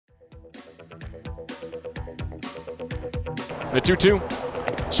The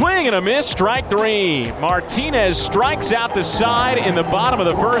 2-2. Swing and a miss, strike three. Martinez strikes out the side in the bottom of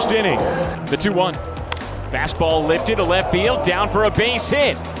the first inning. The 2-1. Fastball lifted to left field, down for a base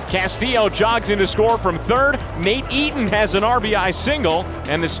hit. Castillo jogs in to score from third. Nate Eaton has an RBI single,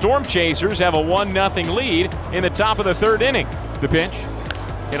 and the Storm Chasers have a 1-0 lead in the top of the third inning. The pitch.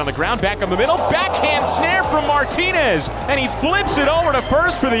 Hit on the ground, back up the middle. Backhand snare from Martinez, and he flips it over to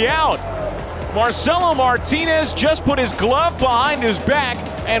first for the out. Marcelo Martinez just put his glove behind his back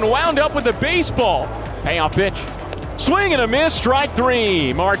and wound up with the baseball. Payoff pitch. Swing and a miss, strike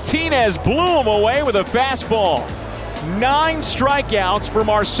three. Martinez blew him away with a fastball. 9 strikeouts for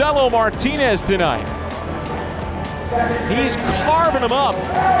Marcelo Martinez tonight. He's carving them up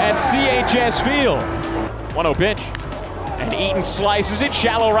at CHS Field. 1-0 pitch. And Eaton slices it,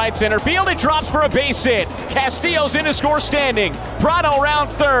 shallow right center field. It drops for a base hit. Castillo's in to score standing. Prado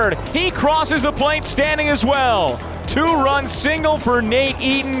rounds third. He crosses the plate standing as well. 2-run single for Nate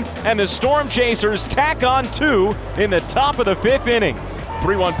Eaton, and the Storm Chasers tack on 2 in the top of the 5th inning.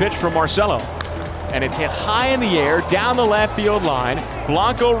 3-1 pitch from Marcelo. And it's hit high in the air, down the left field line.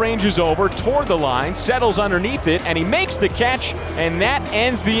 Blanco ranges over toward the line, settles underneath it, and he makes the catch, and that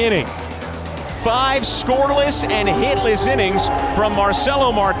ends the inning. 5 scoreless and hitless innings from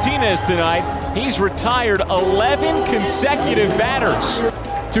Marcelo Martinez tonight. He's retired 11 consecutive batters.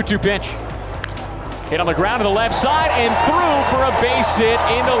 2-2 pitch. Hit on the ground to the left side and through for a base hit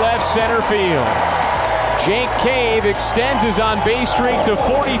into left center field. Jake Cave extends his on-base streak to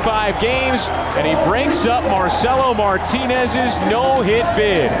 45 games, and he breaks up Marcelo Martinez's no-hit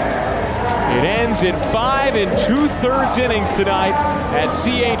bid. It ends at 5 2/3 innings tonight at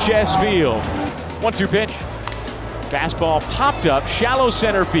CHS Field. 1-2 pitch. Fastball popped up, shallow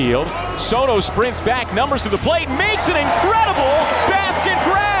center field. Soto sprints back, numbers to the plate, makes an incredible basket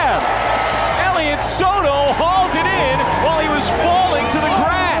grab. Elliot Soto hauled it in while he was falling to the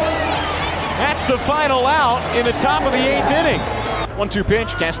grass. That's the final out in the top of the 8th inning. 1-2 pitch,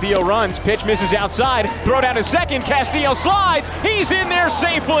 Castillo runs, pitch misses outside, throw down to second, Castillo slides, he's in there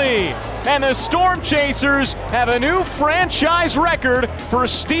safely. And the Storm Chasers have a new franchise record for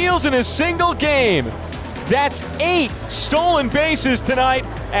steals in a single game. That's 8 stolen bases tonight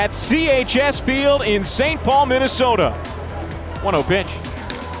at CHS Field in St. Paul, Minnesota. 1-0 pitch.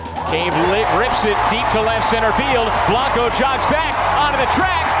 Cave rips it deep to left center field. Blanco jogs back onto the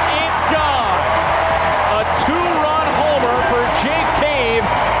track. It's gone. A 2-run homer for Jake Cave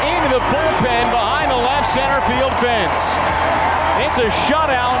into the bullpen behind the left center field fence. It's a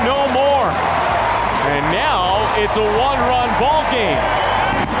shutout, no more. And now it's a 1-run ball game.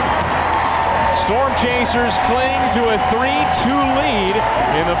 Storm Chasers cling to a 3-2 lead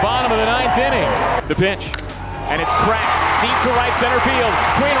in the bottom of the 9th inning. The pitch, and it's cracked deep to right center field.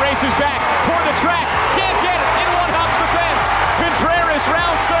 Quinn races back toward the track, can't get it, in one hops the fence. Contreras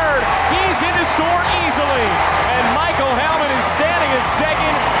rounds third, he's in to score easily. And Michael Hellman is standing at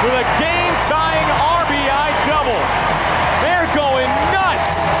second with a game-tying RBI double. They're going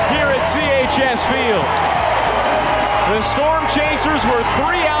nuts here at CHS Field. The Storm Chasers were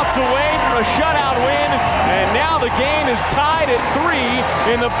 3 outs away from a shutout win, and now the game is tied at 3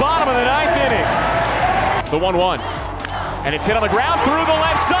 in the bottom of the 9th inning. The 1-1. And it's hit on the ground through the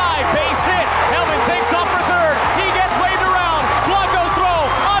left side. Base hit. Hellman takes off for third. He gets waved around. Blanco's throw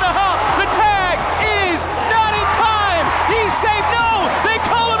on a hop. The tag is not in time. He's safe. No, they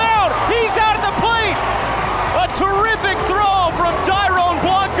call him out. He's out at the plate. A terrific throw from Tyrone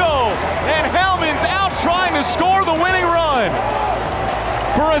Blanco. And Hellman's out trying to score the winning run.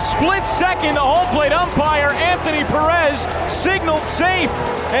 For a split second, the home plate umpire, Anthony Perez, signaled safe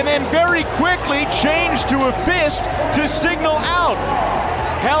and then very quickly changed to a fist to signal out.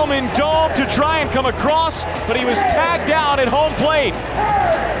 Hellman dove to try and come across, but he was tagged out at home plate.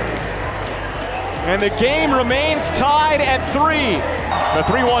 And the game remains tied at 3. The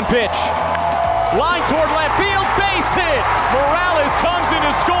 3-1 pitch. Line toward left field, base hit. Morales comes in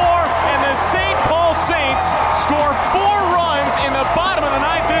to score, and the St. Paul Saints score 4 runs in the bottom of the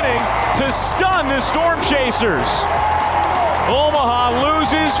 9th inning to stun the Storm Chasers. Omaha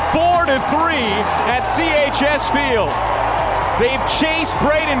loses 4-3 at CHS Field. They've chased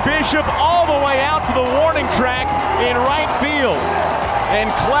Braden Bishop all the way out to the warning track in right field. And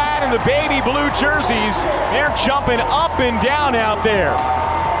clad in the baby blue jerseys, they're jumping up and down out there.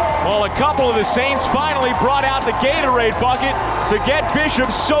 Well, a couple of the Saints finally brought out the Gatorade bucket to get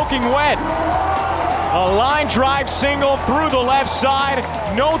Bishop soaking wet. A line drive single through the left side.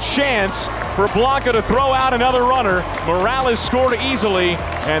 No chance for Blanco to throw out another runner. Morales scored easily,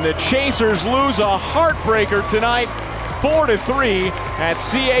 and the Chasers lose a heartbreaker tonight, 4-3 at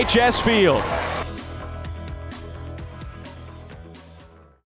CHS Field.